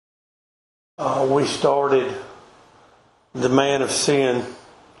We started the Man of Sin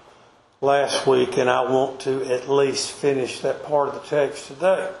last week, and I want to at least finish that part of the text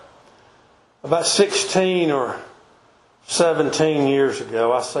today. About 16 or 17 years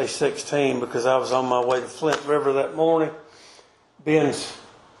ago, I say 16 because I was on my way to Flint River that morning. Ben's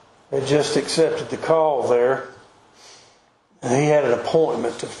had just accepted the call there, and he had an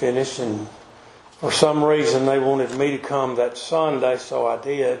appointment to finish, and for some reason they wanted me to come that Sunday, so I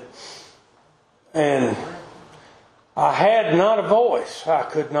did. And I had not a voice. I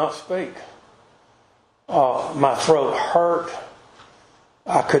could not speak. My throat hurt.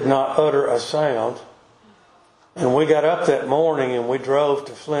 I could not utter a sound. And we got up that morning and we drove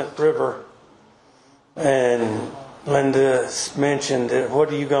to Flint River. And Linda mentioned,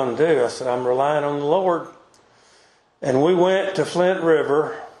 "What are you going to do?" I said, "I'm relying on the Lord." And we went to Flint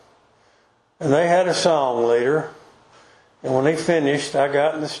River, and they had a song leader. And when he finished, I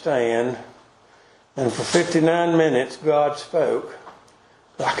got in the stand. And for 59 minutes, God spoke.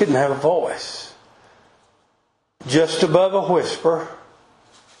 I couldn't have a voice. Just above a whisper,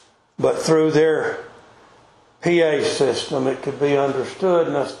 but through their PA system, it could be understood.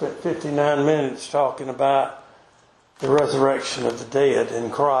 And I spent 59 minutes talking about the resurrection of the dead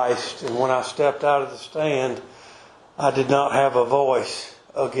in Christ. And when I stepped out of the stand, I did not have a voice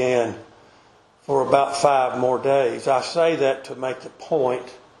again for about 5 more days. I say that to make the point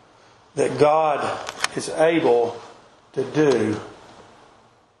that God is able to do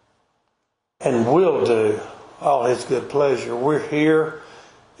and will do all His good pleasure. We're here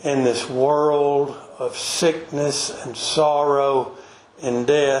in this world of sickness and sorrow and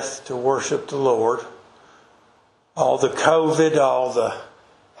death to worship the Lord. All the COVID, all the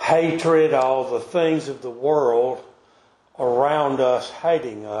hatred, all the things of the world around us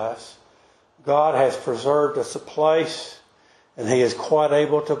hating us, God has preserved us a place, and He is quite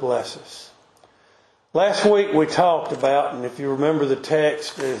able to bless us. Last week we talked about, and if you remember the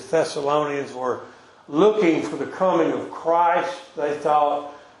text, the Thessalonians were looking for the coming of Christ. They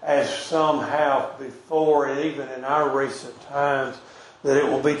thought, as somehow before, and even in our recent times, that it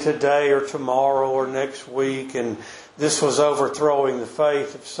will be today or tomorrow or next week. And this was overthrowing the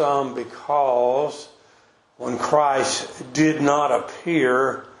faith of some, because when Christ did not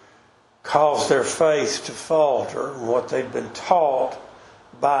appear, caused their faith to falter. And what they'd been taught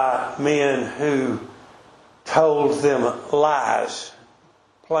by men who told them lies,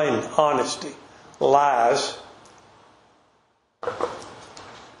 plain honesty, lies,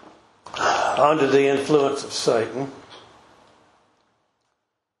 under the influence of Satan,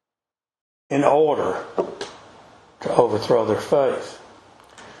 in order to overthrow their faith.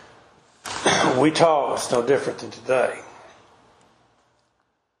 We talk, it's no different than today.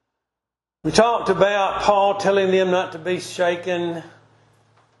 We talked about Paul telling them not to be shaken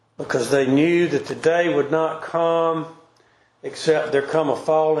because they knew that the day would not come except there come a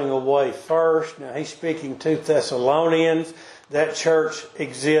falling away first. Now he's speaking to Thessalonians. That church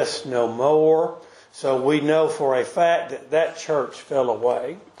exists no more. So we know for a fact that that church fell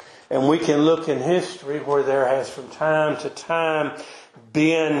away. And we can look in history where there has from time to time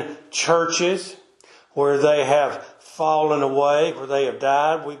been churches where they have fallen away, where they have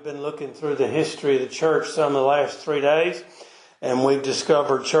died. We've been looking through the history of the church some of the last 3 days, and we've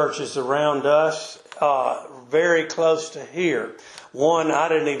discovered churches around us very close to here. One I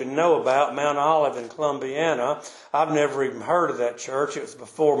didn't even know about, Mount Olive in Columbiana. I've never even heard of that church. It was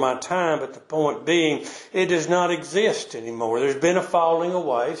before my time, but the point being, it does not exist anymore. There's been a falling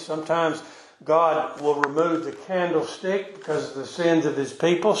away. Sometimes God will remove the candlestick because of the sins of His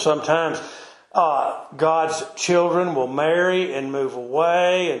people. Sometimes God's children will marry and move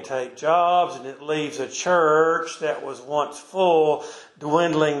away and take jobs, and it leaves a church that was once full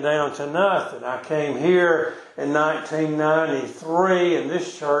dwindling down to nothing. I came here in 1993, and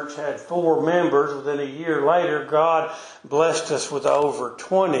this church had 4 members. Within a year later, God blessed us with over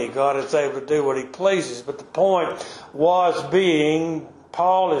 20. God is able to do what He pleases. But the point was being,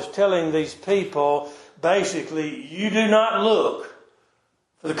 Paul is telling these people, basically, you do not look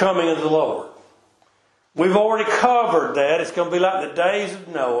for the coming of the Lord. We've already covered that. It's going to be like the days of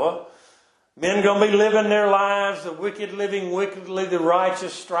Noah. Men are going to be living their lives, the wicked living wickedly, the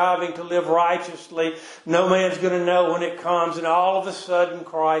righteous striving to live righteously. No man's going to know when it comes, and all of a sudden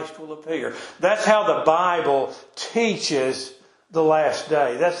Christ will appear. That's how the Bible teaches the last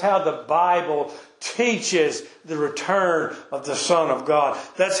day. That's how the Bible teaches the return of the Son of God.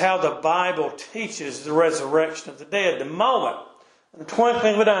 That's how the Bible teaches the resurrection of the dead. The moment, the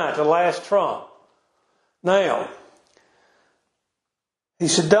twinkling of an eye, the last trump. Now, he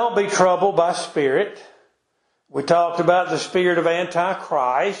said, don't be troubled by spirit. We talked about the spirit of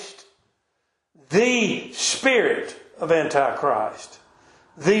Antichrist. the spirit of Antichrist,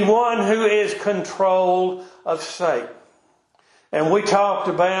 the one who is controlled of Satan. And we talked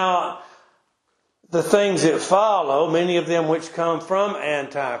about the things that follow, many of them which come from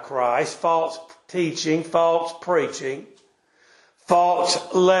Antichrist: false teaching, false preaching,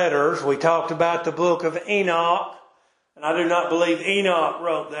 false letters. We talked about the book of Enoch, and I do not believe Enoch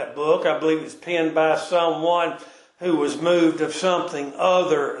wrote that book. I believe it's penned by someone who was moved of something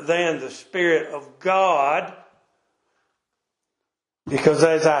other than the Spirit of God. Because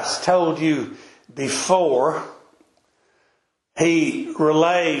as I told you before, he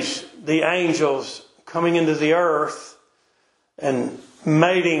relays the angels coming into the earth and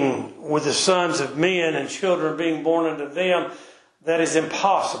mating with the sons of men and children being born unto them. That is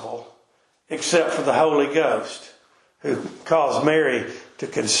impossible except for the Holy Ghost, who caused Mary to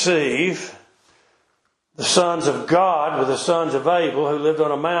conceive. The sons of God were the sons of Abel, who lived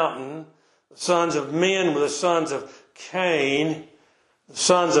on a mountain. The sons of men were the sons of Cain. The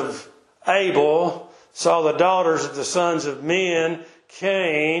sons of Abel saw the daughters of the sons of men,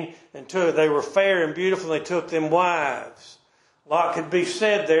 Cain, and they were fair and beautiful, and they took them wives. A lot could be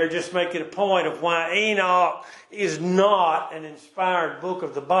said there, just making a point of why Enoch is not an inspired book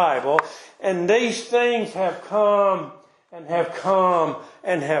of the Bible. And these things have come and have come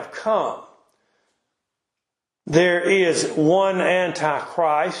and have come. There is one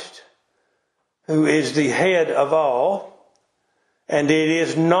Antichrist who is the head of all. And it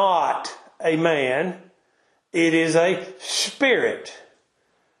is not a man, it is a spirit.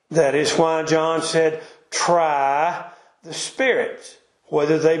 That is why John said, try the spirits,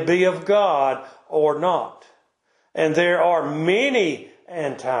 whether they be of God or not. And there are many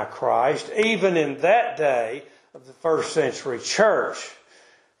antichrists, even in that day of the first century church.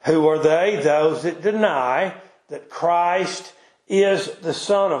 Who are they? Those that deny that Christ is the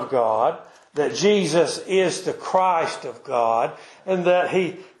Son of God, that Jesus is the Christ of God, and that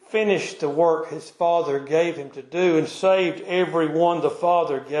He finished the work His Father gave Him to do and saved everyone the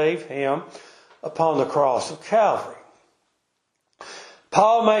Father gave Him upon the cross of Calvary.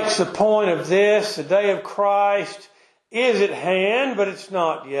 Paul makes the point of this: the day of Christ is at hand, but it's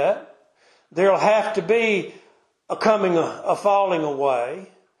not yet. There'll have to be a falling away,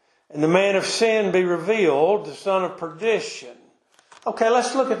 and the man of sin be revealed, the son of perdition. Okay,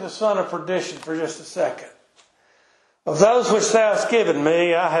 let's look at the son of perdition for just a second. Of those which thou hast given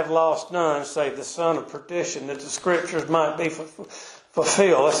me, I have lost none, save the son of perdition, that the scriptures might be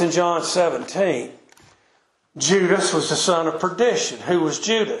fulfilled. That's in John 17. Judas was the son of perdition. Who was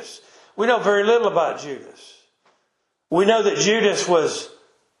Judas? We know very little about Judas. We know that Judas was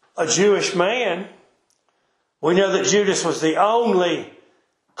a Jewish man. We know that Judas was the only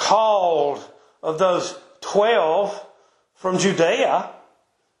called of those 12 from Judea.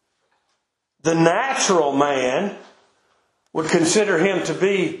 The natural man would consider him to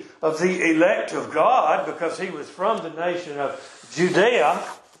be of the elect of God because he was from the nation of Judea.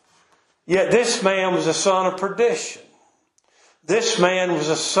 Yet this man was a son of perdition. This man was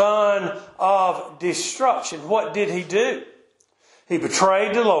a son of destruction. What did he do? He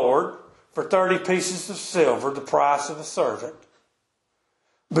betrayed the Lord for 30 pieces of silver, the price of a servant.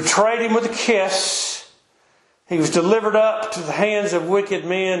 Betrayed Him with a kiss. He was delivered up to the hands of wicked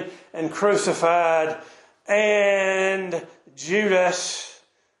men and crucified. And Judas,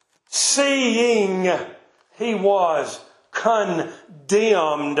 seeing he was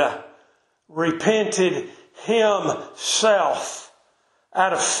condemned, repented himself.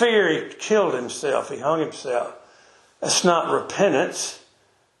 Out of fear, he killed himself. He hung himself. That's not repentance.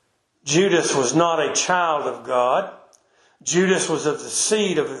 Judas was not a child of God. Judas was of the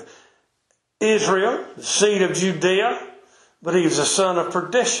seed of Israel, the seed of Judea, but he was a son of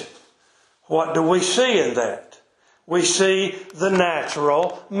perdition. What do we see in that? We see the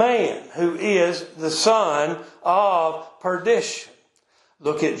natural man who is the son of perdition.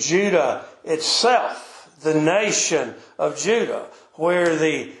 Look at Judah itself, the nation of Judah, where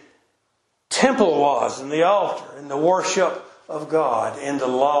the temple was and the altar and the worship of God in the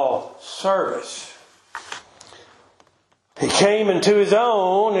law service. He came into His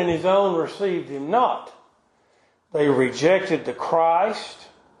own, and His own received Him not. They rejected the Christ.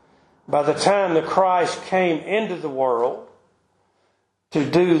 By the time the Christ came into the world to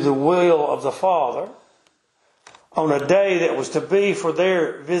do the will of the Father, on a day that was to be for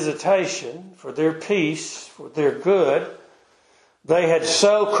their visitation, for their peace, for their good, they had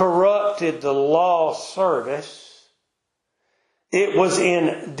so corrupted the law service, it was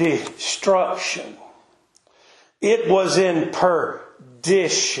in destruction. It was in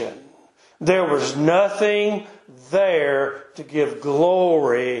perdition. There was nothing there to give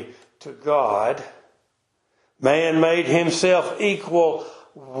glory to God. Man made himself equal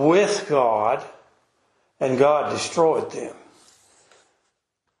with God, and God destroyed them.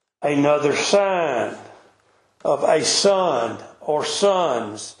 Another sign of a son or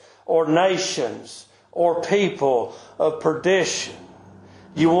sons or nations or people of perdition.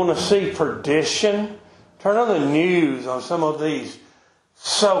 You want to see perdition? Turn on the news on some of these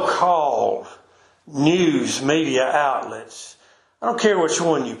so-called news media outlets. I don't care which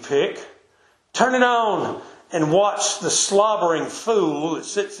one you pick. Turn it on and watch the slobbering fool that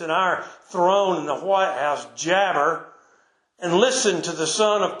sits in our throne in the White House jabber, and listen to the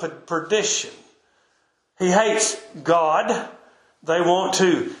son of perdition. He hates God. They want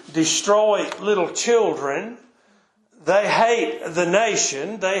to destroy little children. They hate the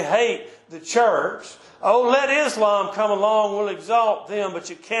nation. They hate the church. Oh, let Islam come along, we'll exalt them, but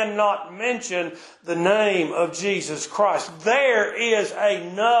you cannot mention the name of Jesus Christ. There is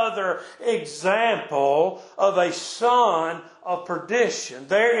another example of a son of perdition.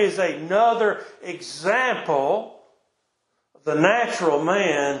 There is another example of the natural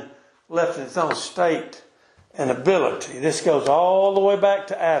man left in his own state and ability. This goes all the way back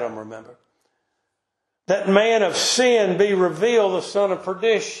to Adam, remember. That man of sin be revealed, the son of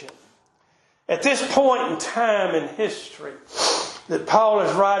perdition. At this point in time in history that Paul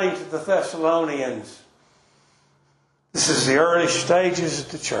is writing to the Thessalonians, this is the early stages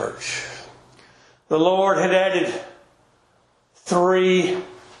of the church. The Lord had added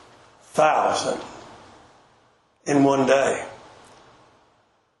 3,000 in one day.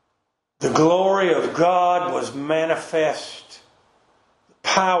 The glory of God was manifest. The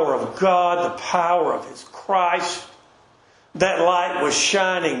power of God, the power of His Christ. That light was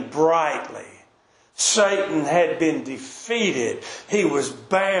shining brightly. Satan had been defeated. He was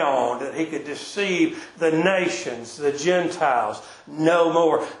bound that he could deceive the nations, the Gentiles, no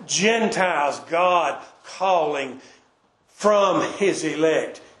more. Gentiles, God calling from His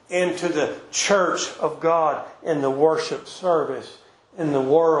elect into the church of God in the worship service in the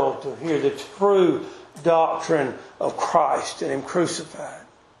world to hear the true doctrine of Christ and Him crucified.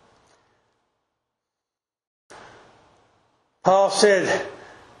 Paul said,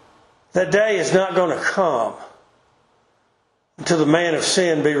 that day is not going to come until the man of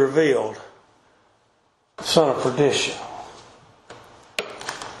sin be revealed, the son of perdition.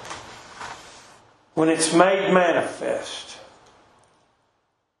 When it's made manifest,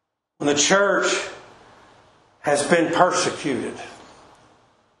 when the church has been persecuted,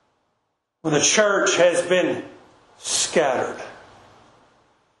 when the church has been scattered,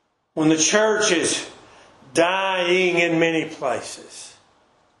 when the church is dying in many places,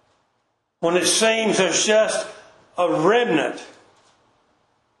 when it seems there's just a remnant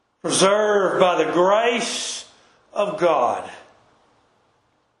preserved by the grace of God,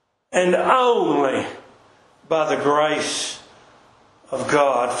 and only by the grace of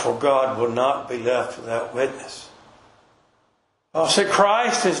God, for God will not be left without witness. Paul said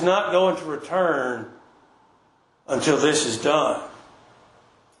Christ is not going to return until this is done.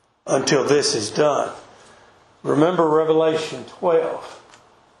 Until this is done. Remember Revelation 12.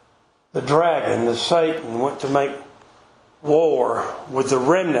 The dragon, the Satan, went to make war with the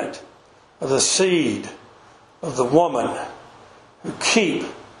remnant of the seed of the woman who keep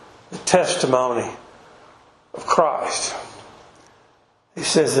the testimony of Christ. He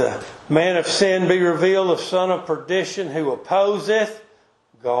says, the man of sin be revealed, the son of perdition, who opposeth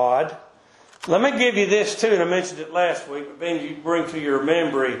God. Let me give you this too, and I mentioned it last week, but then you bring to your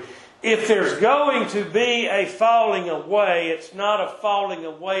memory. If there's going to be a falling away, it's not a falling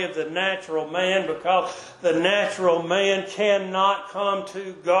away of the natural man, because the natural man cannot come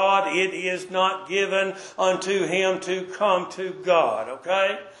to God. It is not given unto him to come to God,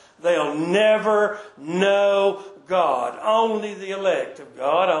 okay? They'll never know God. Only the elect of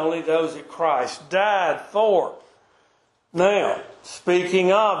God, only those that Christ died for. Now,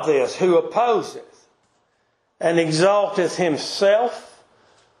 speaking of this, who opposeth and exalteth himself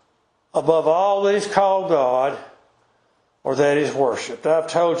above all that is called God, or that is worshipped. I've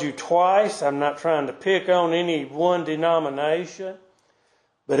told you twice, I'm not trying to pick on any one denomination,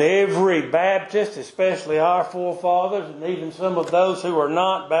 but every Baptist, especially our forefathers, and even some of those who are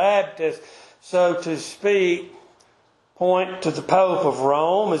not Baptists, so to speak, point to the Pope of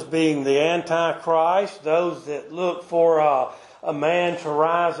Rome as being the Antichrist. Those that look for a man to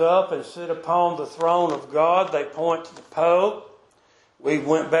rise up and sit upon the throne of God, they point to the Pope. We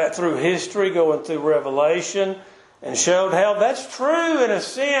went back through history, going through Revelation, and showed how that's true in a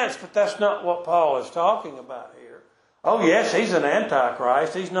sense, but that's not what Paul is talking about here. Oh yes, he's an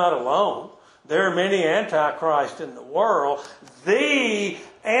Antichrist. He's not alone. There are many Antichrists in the world. The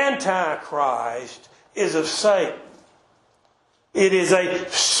Antichrist is of Satan. It is a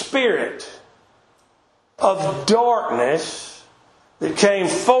spirit of darkness that came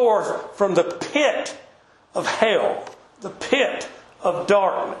forth from the pit of hell, the pit of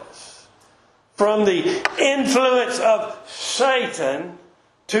darkness, from the influence of Satan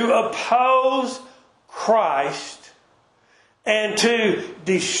to oppose Christ and to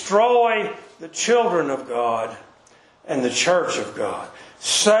destroy the children of God and the church of God.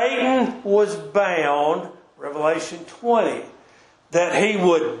 Satan was bound, Revelation 20, that he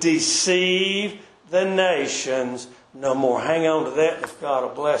would deceive the nations no more. Hang on to that. If God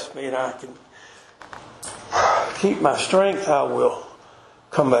will bless me and I can keep my strength, I will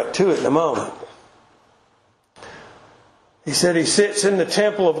come back to it in a moment. He said he sits in the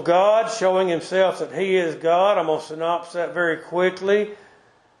temple of God, showing himself that he is God. I'm going to synopsis that very quickly.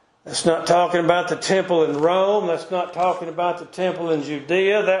 That's not talking about the temple in Rome. That's not talking about the temple in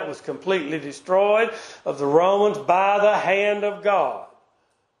Judea. That was completely destroyed of the Romans by the hand of God.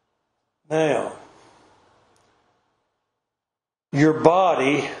 Now, your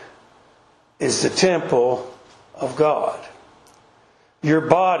body is the temple of God. Your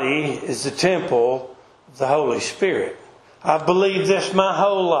body is the temple of the Holy Spirit. I've believed this my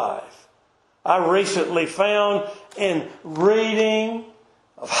whole life. I recently found in reading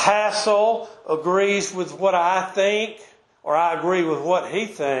of Hassel agrees with what I think, or I agree with what he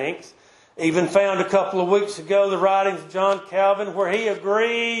thinks. Even found a couple of weeks ago the writings of John Calvin where he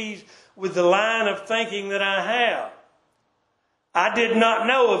agrees with the line of thinking that I have. I did not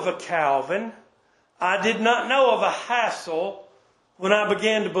know of a Calvin. I did not know of a Hassel when I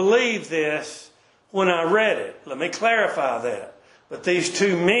began to believe this when I read it. Let me clarify that. But these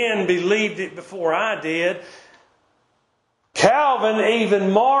two men believed it before I did. Calvin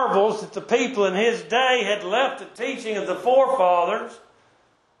even marvels that the people in his day had left the teaching of the forefathers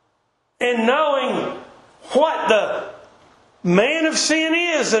and knowing what the man of sin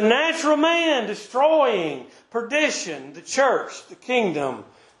is, a natural man destroying perdition, the church, the kingdom,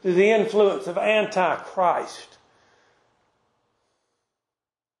 through the influence of Antichrist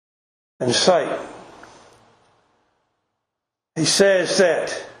and Satan. He says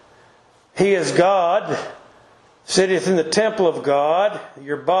that he is God, sitteth in the temple of God,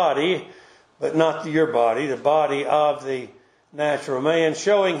 your body, but not your body, the body of the natural man,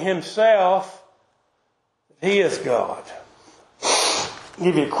 showing himself that he is God. I'll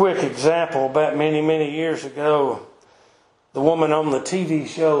give you a quick example. About many years ago, the woman on the TV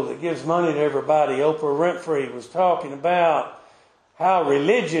show that gives money to everybody, Oprah Winfrey, was talking about how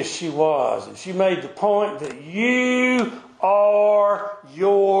religious she was. And she made the point that you are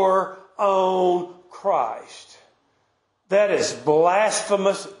your own Christ. That is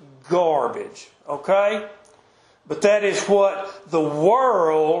blasphemous garbage, okay? But that is what the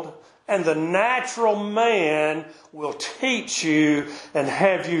world and the natural man will teach you and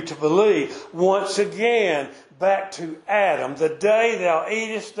have you to believe. Once again, back to Adam. The day thou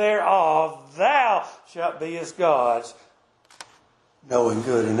eatest thereof, thou shalt be as gods, knowing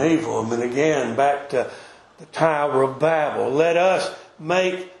good and evil. And then again, back to the Tower of Babel. Let us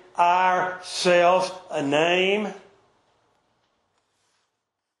make ourselves a name.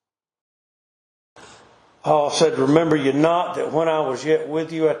 Paul said, remember you not that when I was yet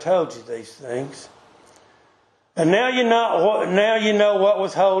with you, I told you these things. And now you know what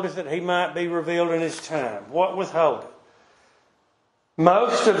withholdeth that he might be revealed in his time. What withholdeth?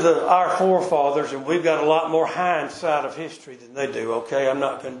 Most of our forefathers, and we've got a lot more hindsight of history than they do, okay? I'm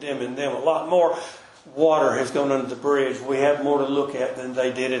not condemning them. A lot more water has gone under the bridge. We have more to look at than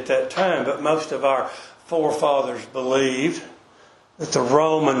they did at that time. But most of our forefathers believed that the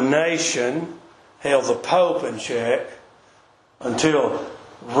Roman nation held the Pope in check until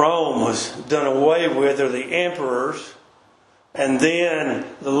Rome was done away with, or the emperors. And then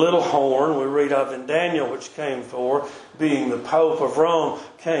the little horn we read of in Daniel, which came forth, being the Pope of Rome,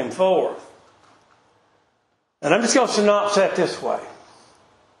 came forth. And I'm just going to synopsis that this way.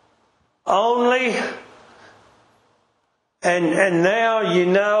 Only, and now you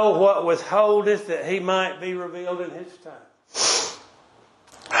know what withholdeth that he might be revealed in his time.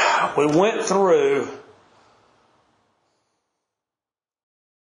 We went through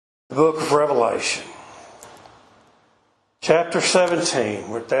the book of Revelation. Chapter 17,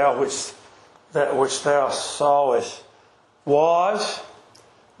 where that which thou sawest was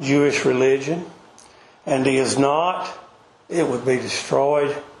Jewish religion, and is not, it would be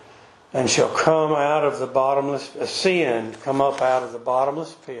destroyed, and shall come out of the bottomless, ascend, come up out of the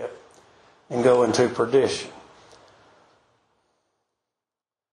bottomless pit, and go into perdition.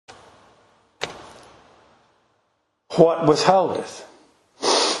 What withholdeth?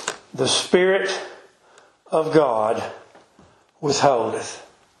 The Spirit of God withholdeth.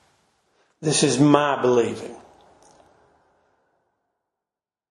 This is my believing.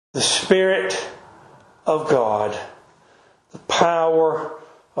 The Spirit of God, the power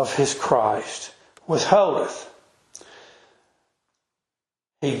of His Christ, withholdeth.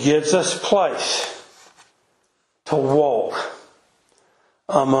 He gives us place to walk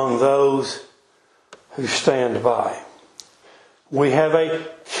among those who stand by. We have a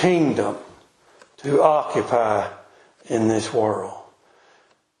kingdom to occupy in this world.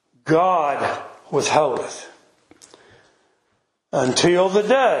 God withholdeth until the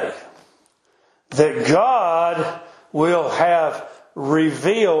day that God will have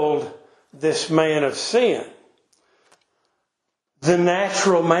revealed this man of sin, the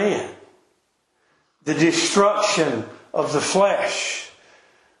natural man, the destruction of the flesh,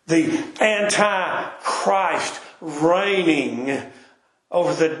 the Antichrist reigning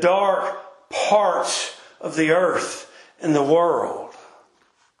over the dark parts of the earth and the world.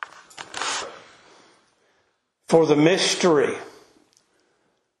 For the mystery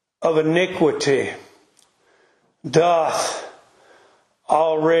of iniquity doth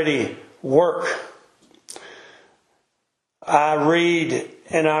already work. I read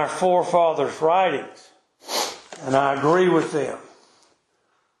in our forefathers' writings, and I agree with them,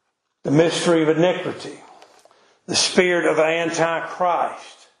 the mystery of iniquity, the spirit of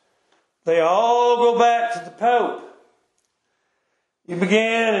Antichrist. They all go back to the Pope. You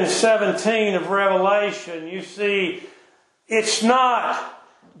begin in 17 of Revelation, you see it's not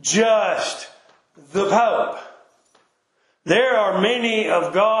just the Pope. There are many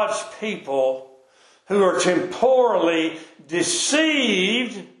of God's people who are temporally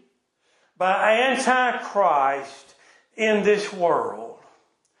deceived by Antichrist in this world.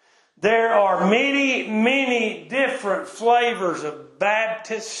 There are many, many different flavors of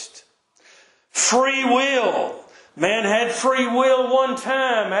Baptist free will. Man had free will one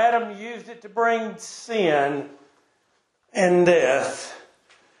time. Adam used it to bring sin and death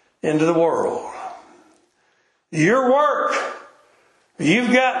into the world. Your work.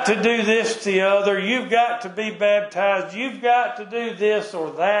 You've got to do this, the other. You've got to be baptized. You've got to do this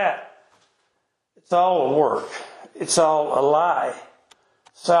or that. It's all a work. It's all a lie.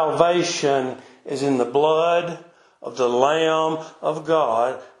 Salvation is in the blood of the Lamb of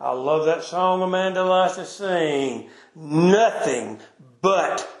God. I love that song Amanda likes to sing. Nothing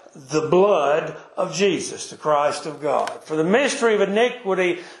but the blood of Jesus, the Christ of God. For the mystery of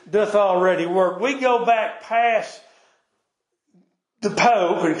iniquity doth already work. We go back past the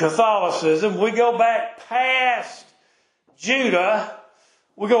Pope and Catholicism. We go back past Judah.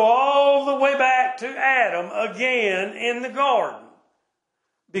 We go all the way back to Adam again in the garden.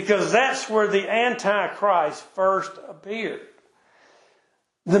 Because that's where the Antichrist first appeared.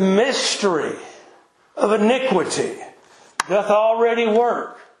 The mystery of iniquity doth already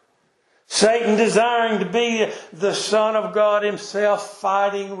work. Satan desiring to be the Son of God himself,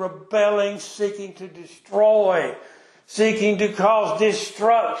 fighting, rebelling, seeking to destroy, seeking to cause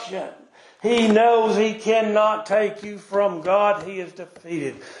destruction. He knows he cannot take you from God. He is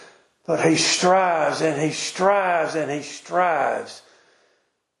defeated. But he strives and he strives and he strives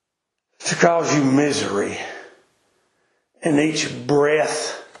to cause you misery in each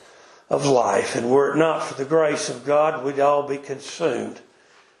breath of life. And were it not for the grace of God, we'd all be consumed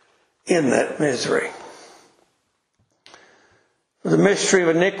in that misery. For the mystery of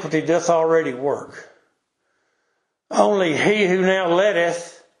iniquity doth already work. Only he who now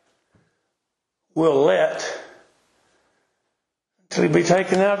letteth will let until he be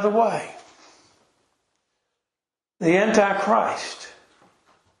taken out of the way. The Antichrist.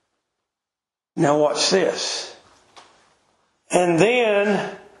 Now watch this. And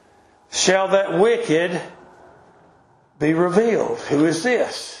then shall that wicked be revealed. Who is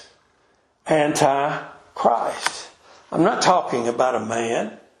this? Antichrist. I'm not talking about a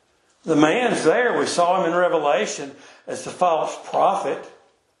man. The man's there. We saw him in Revelation as the false prophet.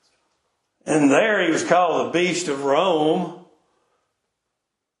 And there he was called the beast of Rome.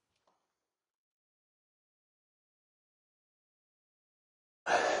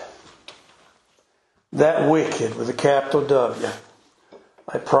 That wicked with a capital W,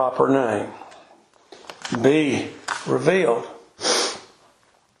 a proper name, be revealed.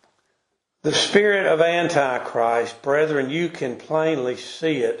 The spirit of Antichrist, brethren, you can plainly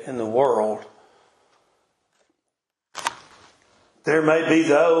see it in the world. There may be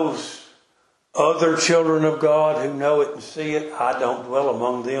those other children of God who know it and see it. I don't dwell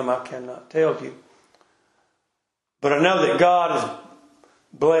among them. I cannot tell you. But I know that God has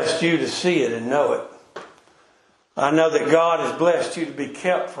blessed you to see it and know it. I know that God has blessed you to be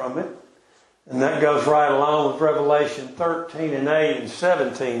kept from it. And that goes right along with Revelation 13:8 and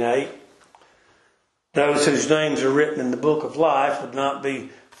 17:8. Those whose names are written in the book of life would not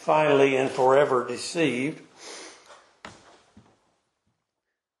be finally and forever deceived.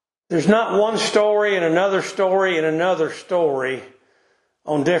 There's not one story and another story and another story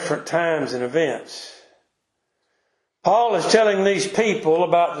on different times and events. Paul is telling these people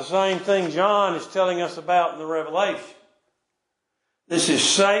about the same thing John is telling us about in the Revelation. This is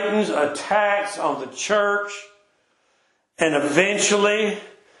Satan's attacks on the church, and eventually,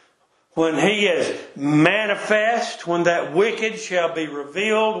 when he is manifest, when that wicked shall be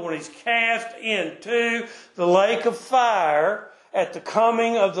revealed, when he's cast into the lake of fire at the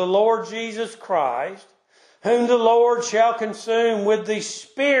coming of the Lord Jesus Christ, whom the Lord shall consume with the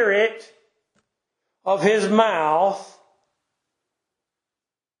spirit of his mouth,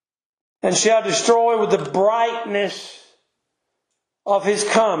 and shall destroy with the brightness of his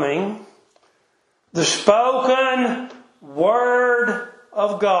coming. The spoken word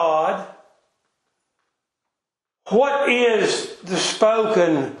of God. What is the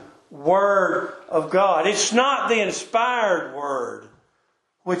spoken word of God? It's not the inspired word,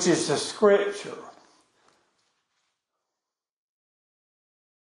 which is the Scripture.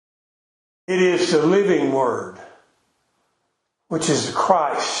 It is the living word, which is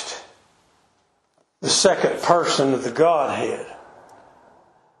Christ, the second person of the Godhead.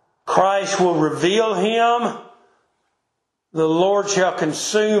 Christ will reveal him. The Lord shall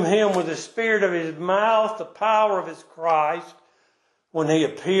consume him with the spirit of his mouth, the power of his Christ, when he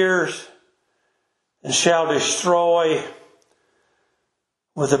appears, and shall destroy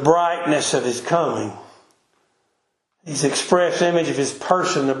with the brightness of his coming. He's the express image of his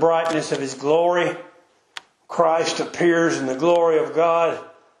person, the brightness of his glory. Christ appears in the glory of God.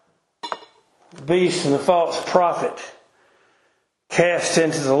 The beast and the false prophet cast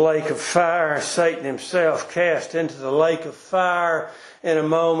into the lake of fire. Satan himself cast into the lake of fire in a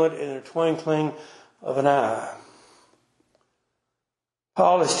moment, in a twinkling of an eye.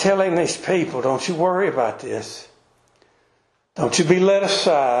 Paul is telling these people, don't you worry about this. Don't you be led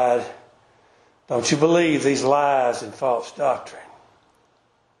aside. Don't you believe these lies and false doctrine.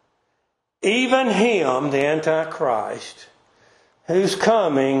 Even him, the Antichrist, whose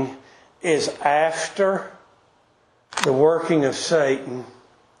coming is after the working of Satan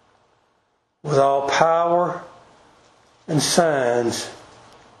with all power and signs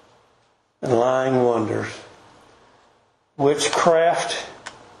and lying wonders, witchcraft,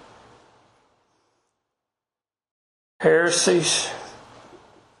 heresies,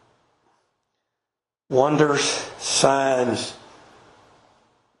 wonders, signs,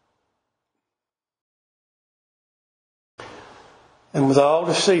 and with all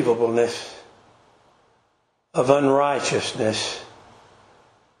deceivableness of unrighteousness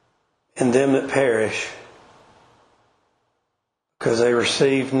in them that perish, because they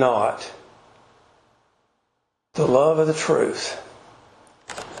receive not the love of the truth,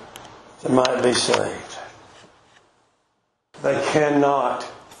 that might be saved. They cannot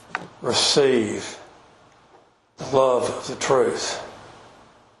receive the love of the truth.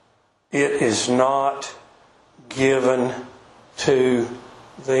 It is not given to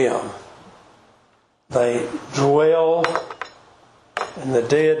them. They dwell in the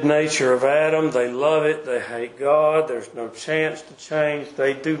dead nature of Adam. They love it. They hate God. There's no chance to change.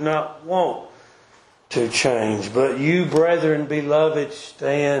 They do not want to change. But you, brethren, beloved,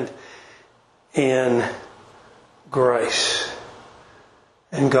 stand in grace.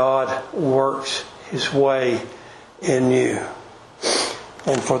 And God works his way in you.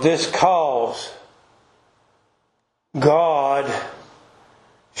 And for this cause, God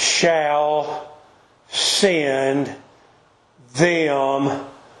shall send them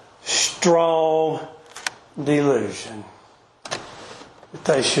strong delusion that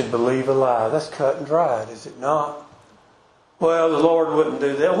they should believe a lie. That's cut and dried, is it not? Well, the Lord wouldn't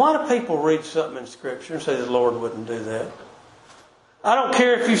do that. Why do people read something in Scripture and say the Lord wouldn't do that? I don't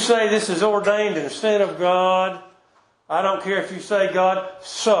care if you say this is ordained in the sin of God. I don't care if you say God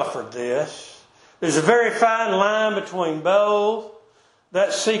suffered this. There's a very fine line between both.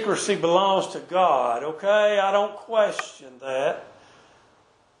 That secrecy belongs to God, okay? I don't question that.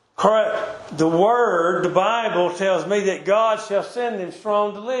 Correct. The Word, the Bible tells me that God shall send them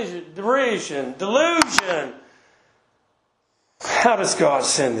strong delusion. How does God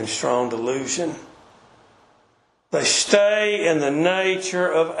send them strong delusion? They stay in the nature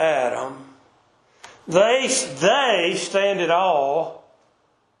of Adam. They stand at all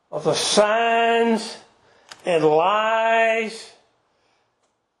of the signs and lies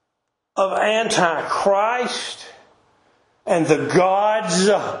of Antichrist and the gods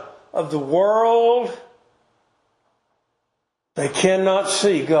of the world, they cannot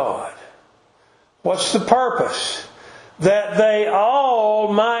see God. What's the purpose? That they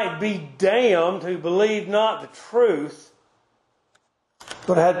all might be damned who believe not the truth,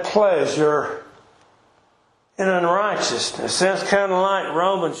 but had pleasure in unrighteousness. Sounds kind of like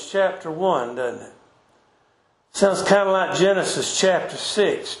Romans chapter 1, doesn't it? Sounds kind of like Genesis chapter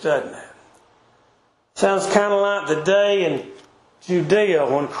 6, doesn't it? Sounds kind of like the day in Judea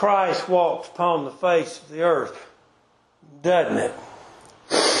when Christ walked upon the face of the earth, doesn't it?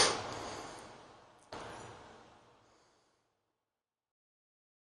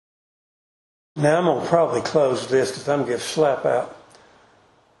 Now I'm going to probably close this because I'm going to give slap out.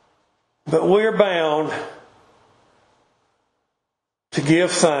 But we're bound to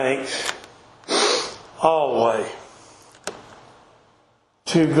give thanks always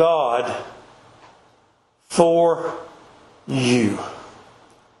to God for you.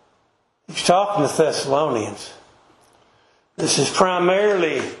 He's talking to Thessalonians. This is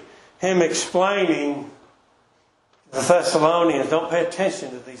primarily him explaining to the Thessalonians, don't pay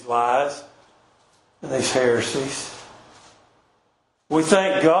attention to these lies and these heresies. We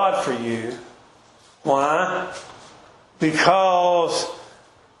thank God for you. Why? Because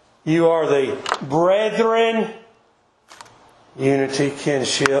you are the brethren, unity,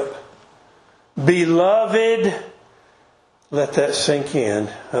 kinship, beloved, let that sink in,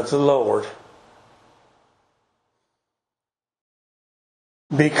 of the Lord.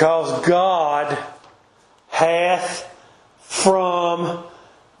 Because God hath from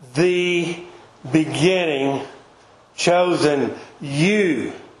the beginning chosen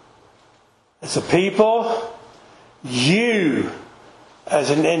you as a people, you as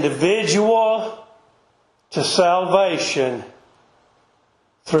an individual, to salvation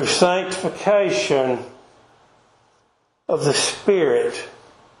through sanctification of the Spirit.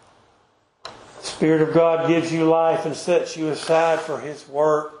 The Spirit of God gives you life and sets you aside for His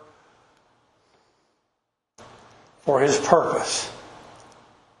work, for His purpose,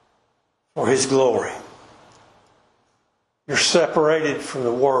 for His glory. You're separated from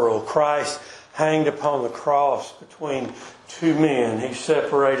the world. Christ hanged upon the cross between two men. He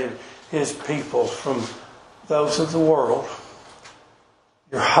separated His people from those of the world.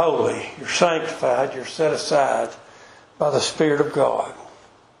 You're holy, you're sanctified, you're set aside by the Spirit of God.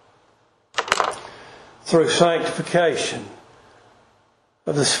 Through sanctification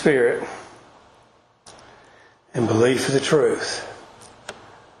of the Spirit and belief of the truth.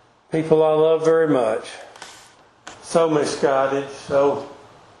 People I love very much, so misguided, so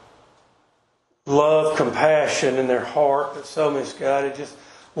love, compassion in their heart, but so misguided, just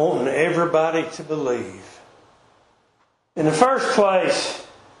wanting everybody to believe. In the first place,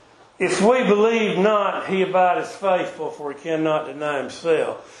 if we believe not, He abideth faithful, for He cannot deny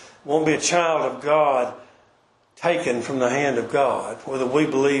Himself. Won't be a child of God taken from the hand of God, whether we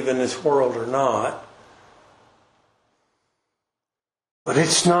believe in this world or not. But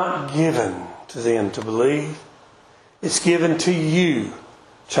it's not given to them to believe. It's given to you,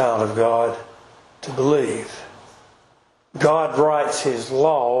 child of God, to believe. God writes His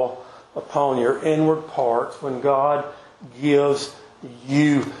law upon your inward parts when God gives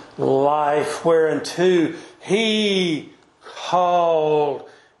you life, whereunto He called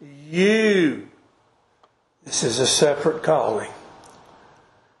you. This is a separate calling.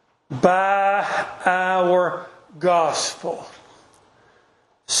 By our gospel,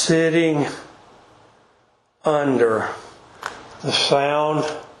 sitting under the sound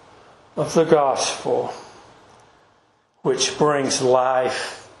of the gospel, which brings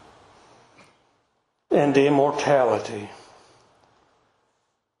life and immortality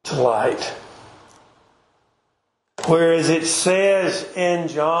to light. Whereas it says in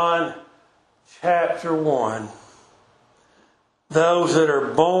John chapter 1, those that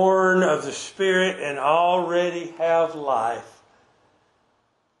are born of the Spirit and already have life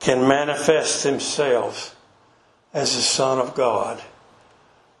can manifest themselves as the Son of God,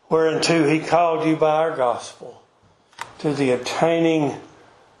 whereunto He called you by our gospel, to the obtaining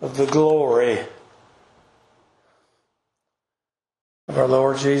of the glory of our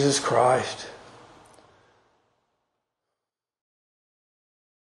Lord Jesus Christ.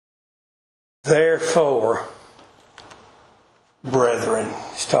 Therefore, brethren,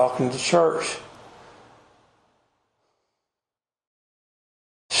 He's talking to the church,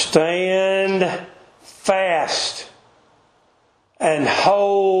 stand fast and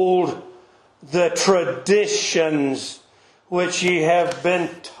hold the traditions which ye have been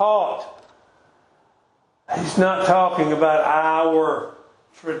taught. He's not talking about our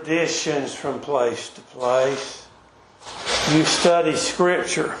traditions from place to place. you study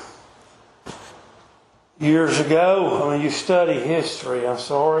Scripture years ago, you study history, as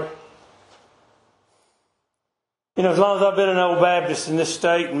long as I've been an Old Baptist in this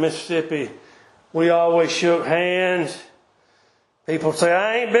state in Mississippi, we always shook hands. People say,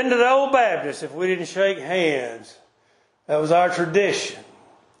 I ain't been to the Old Baptist if we didn't shake hands. That was our tradition.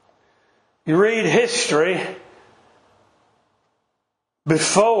 You read history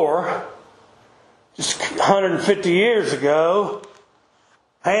before, just 150 years ago,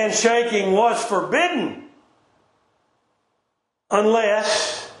 handshaking was forbidden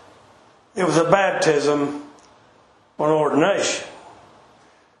unless it was a baptism or an ordination.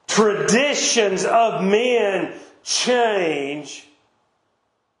 Traditions of men change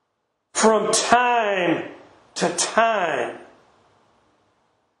from time to time.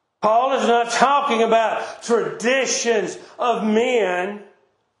 Paul is not talking about traditions of men.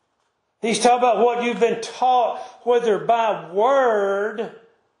 He's talking about what you've been taught, whether by word,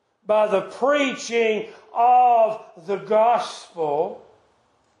 by the preaching of the gospel,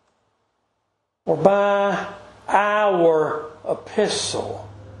 or by our epistle,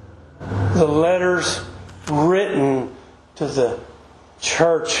 the letters written to the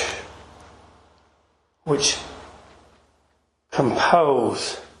church which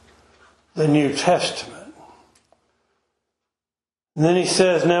compose the New Testament. And then he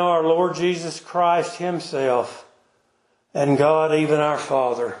says, now our Lord Jesus Christ Himself and God, even our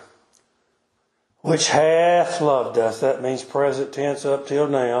Father, which hath loved us, that means present tense up till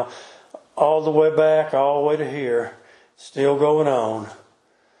now, all the way back, all the way to here, still going on,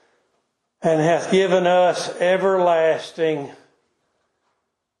 and hath given us everlasting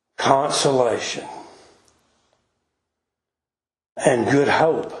consolation and good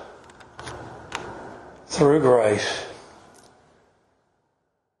hope through grace.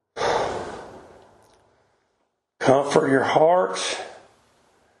 Comfort your hearts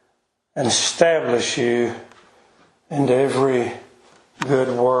and establish you in every good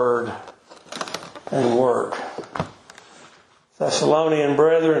word and work. Thessalonian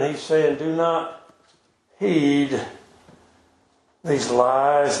brethren, he's saying, do not heed these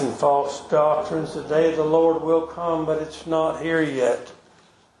lies and false doctrines. The day of the Lord will come, but it's not here yet.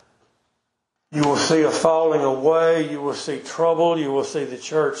 You will see a falling away. You will see trouble. You will see the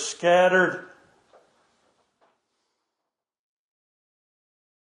church scattered.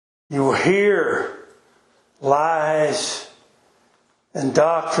 You will hear lies and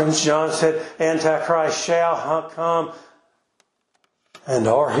doctrines. John said, Antichrist shall come and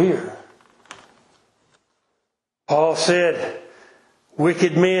are here. Paul said,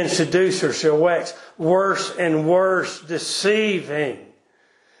 wicked men, seducers shall wax worse and worse, deceiving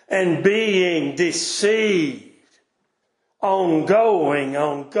and being deceived. Ongoing.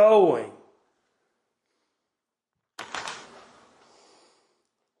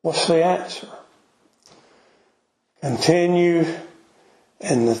 What's the answer? Continue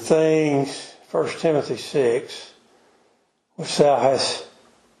in the things, 1 Timothy 6, which thou hast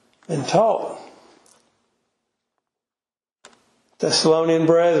been taught. Thessalonian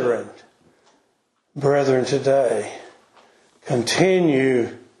brethren today,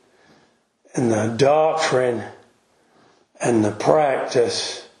 continue in the doctrine and the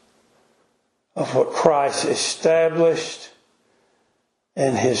practice of what Christ established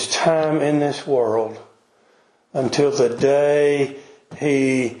in His time in this world until the day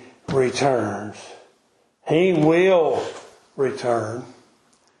He returns. He will return.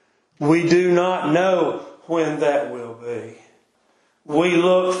 We do not know when that will be. We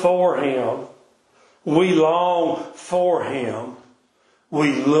look for Him. We long for Him.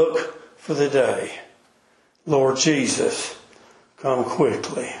 We look for the day. Lord Jesus, come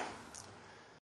quickly.